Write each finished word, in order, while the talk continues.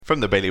From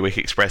the Bailiwick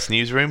Express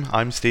newsroom,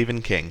 I'm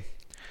Stephen King.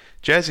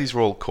 Jersey's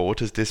Royal Court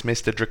has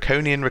dismissed a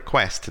draconian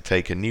request to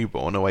take a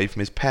newborn away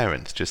from his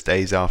parents just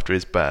days after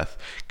his birth,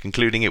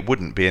 concluding it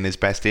wouldn't be in his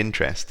best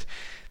interest.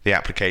 The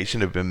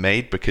application had been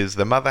made because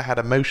the mother had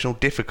emotional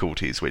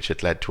difficulties which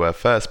had led to her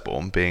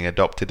firstborn being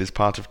adopted as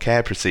part of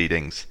care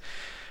proceedings.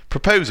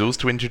 Proposals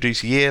to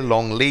introduce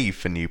year-long leave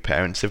for new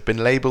parents have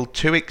been labelled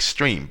too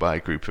extreme by a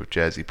group of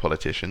Jersey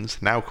politicians,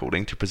 now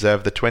calling to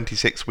preserve the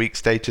 26-week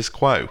status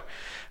quo.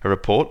 A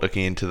report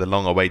looking into the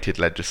long-awaited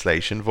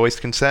legislation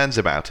voiced concerns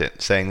about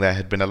it, saying there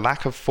had been a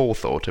lack of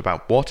forethought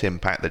about what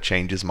impact the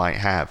changes might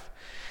have.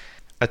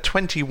 A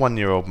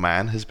 21-year-old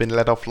man has been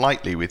let off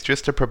lightly with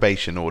just a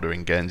probation order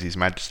in Guernsey's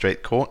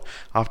magistrate court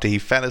after he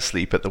fell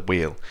asleep at the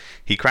wheel.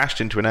 He crashed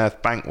into an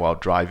earth bank while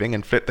driving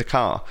and flipped the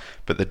car,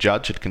 but the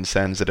judge had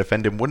concerns the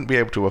defendant wouldn't be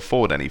able to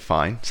afford any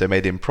fine, so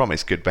made him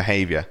promise good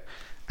behaviour.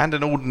 And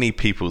an Alderney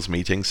People's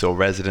meeting saw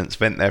residents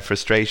vent their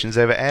frustrations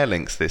over Air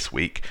Links this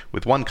week,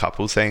 with one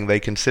couple saying they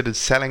considered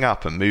selling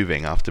up and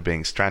moving after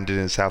being stranded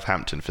in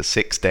Southampton for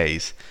 6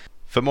 days.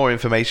 For more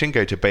information,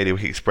 go to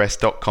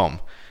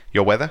bailiwickexpress.com.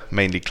 Your weather,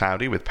 mainly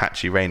cloudy with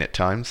patchy rain at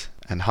times,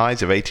 and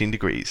highs of 18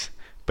 degrees.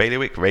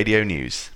 Bailiwick Radio News.